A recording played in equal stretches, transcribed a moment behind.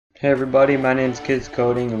Hey everybody, my name is Kids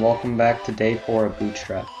Coding and welcome back to day 4 of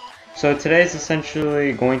Bootstrap. So today is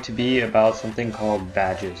essentially going to be about something called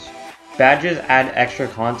badges. Badges add extra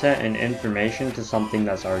content and information to something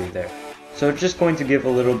that's already there. So it's just going to give a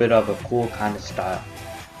little bit of a cool kind of style.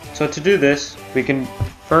 So to do this, we can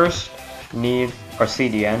first need our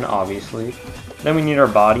CDN, obviously. Then we need our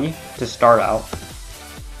body to start out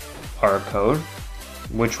our code,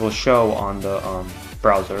 which will show on the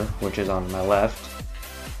browser, which is on my left.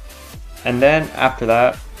 And then after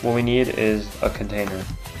that, what we need is a container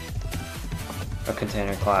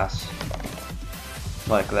class,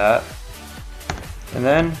 like that. And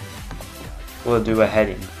then we'll do a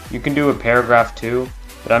heading. You can do a paragraph too,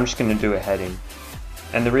 but I'm just going to do a heading.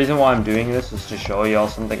 And the reason why I'm doing this is to show y'all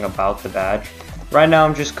something about the badge. Right now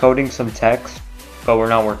I'm just coding some text, but we're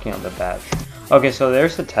not working on the badge. Okay, so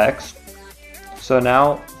there's the text. So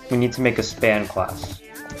now we need to make a span class.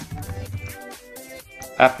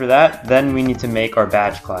 After that, then we need to make our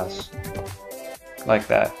badge class, like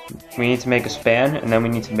that. We need to make a span, and then we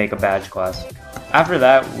need to make a badge class. After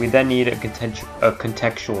that, we then need a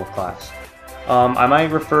contextual class. I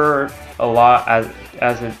might refer a lot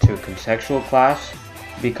as it to a contextual class,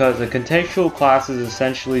 because a contextual class is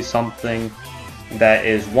essentially something that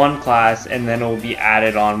is one class, and then it will be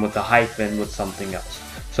added on with a hyphen with something else.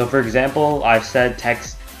 So for example, I've said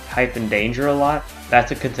text hyphen danger a lot.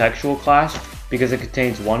 That's a contextual class, because it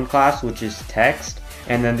contains one class, which is text,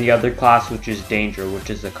 and then the other class, which is danger, which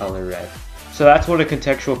is the color red. So that's what a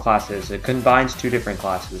contextual class is. It combines two different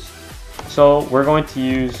classes. So we're going to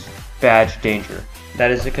use badge danger.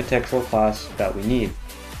 That is the contextual class that we need.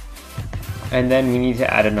 And then we need to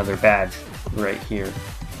add another badge right here.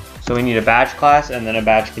 So we need a badge class and then a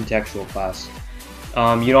badge contextual class.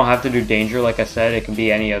 You don't have to do danger, like I said. It can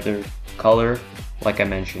be any other color, like I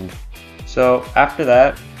mentioned. So after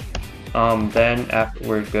that, after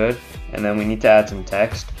we're good, and then we need to add some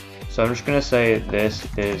text. So I'm just gonna say this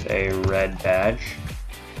is a red badge,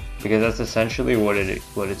 because that's essentially what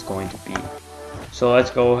it's going to be. So let's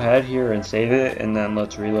go ahead here and save it, and then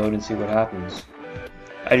let's reload and see what happens.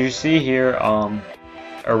 As you see here,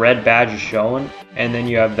 a red badge is shown, and then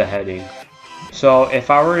you have the heading. So if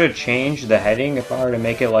I were to change the heading, if I were to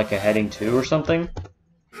make it like a heading 2 or something,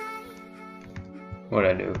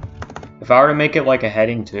 what'd I do? If I were to make it like a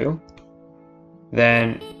heading 2,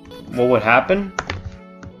 then what would happen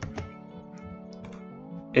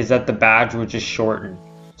is that the badge would just shorten.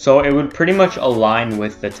 So it would pretty much align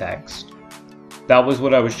with the text. That was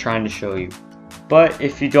what I was trying to show you. But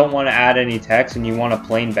if you don't want to add any text and you want a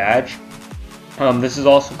plain badge, this is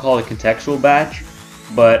also called a contextual badge.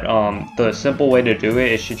 But the simple way to do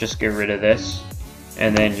it is to just get rid of this,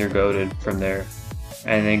 and then you're goated from there.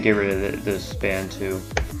 And then get rid of the span 2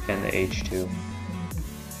 and the H2.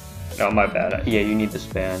 Oh, my bad. Yeah, you need the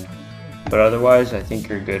span. But otherwise, I think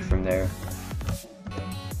you're good from there.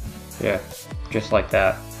 Yeah, just like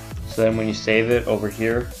that. So then when you save it over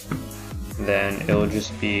here, then it'll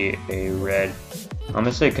just be a red, I'm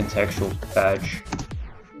gonna say contextual badge.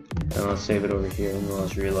 And let's save it over here, and then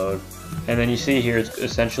let's reload. And then you see here, it's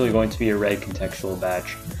essentially going to be a red contextual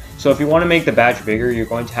badge. So if you want to make the badge bigger, you're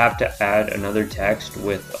going to have to add another text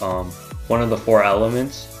with one of the 4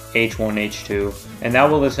 elements, H1, H2, and that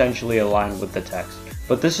will essentially align with the text.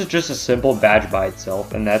 But this is just a simple badge by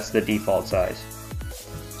itself, and that's the default size.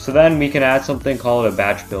 So then we can add something called a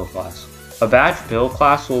badge build class. A badge build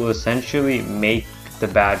class will essentially make the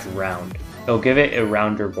badge round. It'll give it a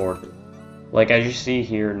rounder border. Like as you see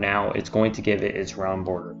here now, it's going to give it its round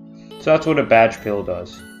border. So that's what a badge build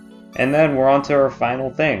does. And then we're on to our final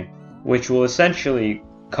thing, which will essentially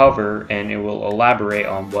cover and it will elaborate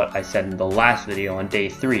on what I said in the last video on day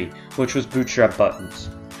 3, which was Bootstrap buttons.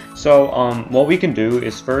 So what we can do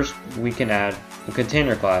is first we can add a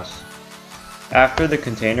container class. After the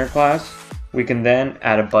container class, we can then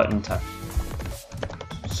add a button type.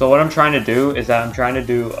 So what I'm trying to do is that I'm trying to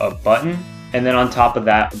do a button and then on top of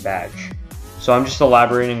that a badge. So I'm just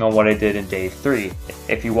elaborating on what I did in day 3.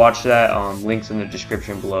 If you watch that, links in the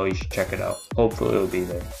description below, you should check it out. Hopefully it'll be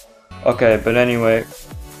there. Okay, but anyway,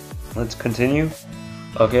 let's continue.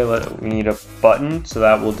 Okay, we need a button, so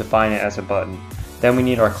that will define it as a button. Then we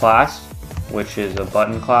need our class, which is a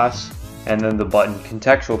button class, and then the button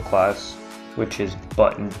contextual class, which is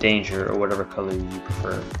button danger or whatever color you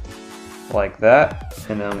prefer. Like that,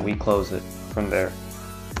 and then we close it from there.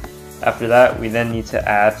 After that, we then need to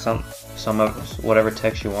add some of whatever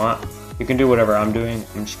text you want. You can do whatever I'm doing.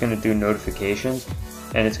 I'm just going to do notifications,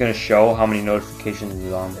 and it's going to show how many notifications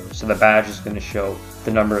is on there. So the badge is going to show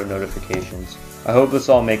the number of notifications. I hope this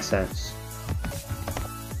all makes sense.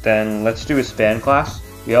 Then let's do a span class.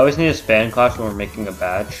 We always need a span class when we're making a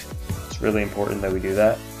badge. It's really important that we do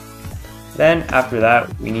that. Then after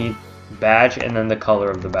that, we need badge and then the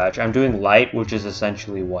color of the badge. I'm doing light, which is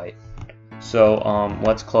essentially white. So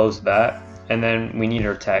let's close that. And then we need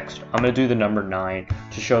our text. I'm going to do the number 9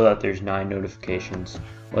 to show that there's 9 notifications.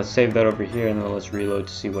 Let's save that over here and then let's reload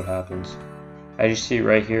to see what happens. As you see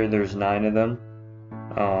right here, there's 9 of them.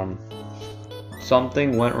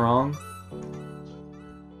 Something went wrong.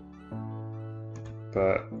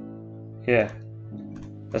 But yeah,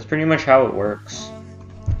 that's pretty much how it works.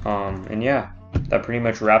 And yeah, that pretty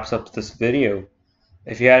much wraps up this video.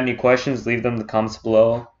 If you had any questions, leave them in the comments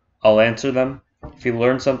below. I'll answer them. If you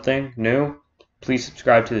learned something new, please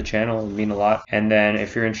subscribe to the channel. It would mean a lot. And then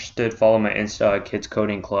if you're interested, follow my Insta at Kids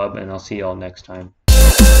Coding Club, and I'll see y'all next time.